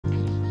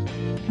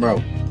Bro.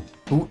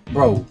 Who,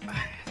 bro.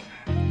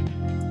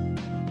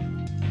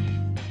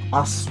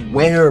 I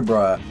swear,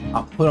 bruh,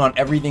 I put on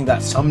everything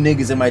that some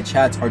niggas in my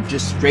chats are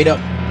just straight up,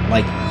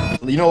 like,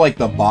 you know, like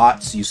the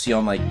bots you see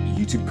on, like,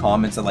 YouTube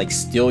comments that, like,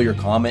 steal your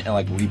comment and,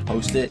 like,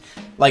 repost it?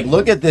 Like,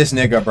 look at this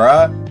nigga,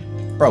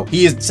 bruh. Bro,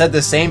 he has said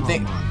the same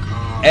thing.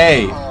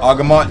 Hey,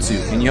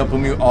 Agamatsu, can you help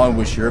me on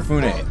with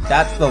Shirafune?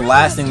 That's the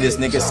last thing this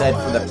nigga said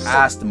for the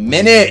past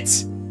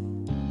minute.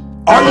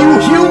 Are you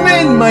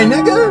human, my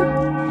nigga?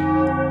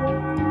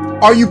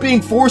 Are you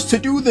being forced to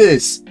do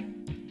this?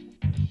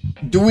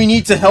 Do we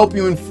need to help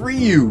you and free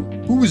you?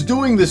 Who's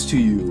doing this to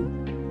you?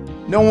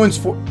 No one's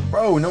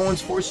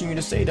forcing you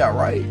to say that,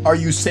 right? Are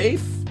you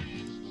safe?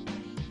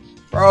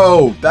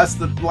 Bro, that's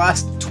the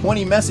last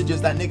 20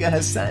 messages that nigga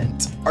has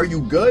sent. Are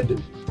you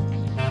good?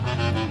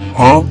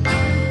 Huh?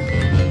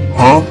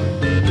 Huh?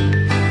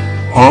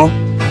 Huh?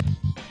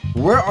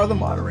 Where are the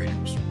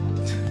moderators?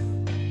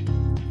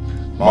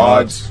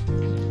 Mods.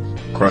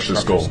 Crush his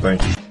skull.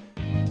 Thank you.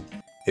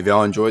 If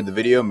y'all enjoyed the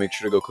video, make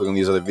sure to go click on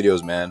these other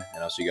videos, man.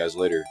 And I'll see you guys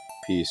later.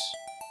 Peace.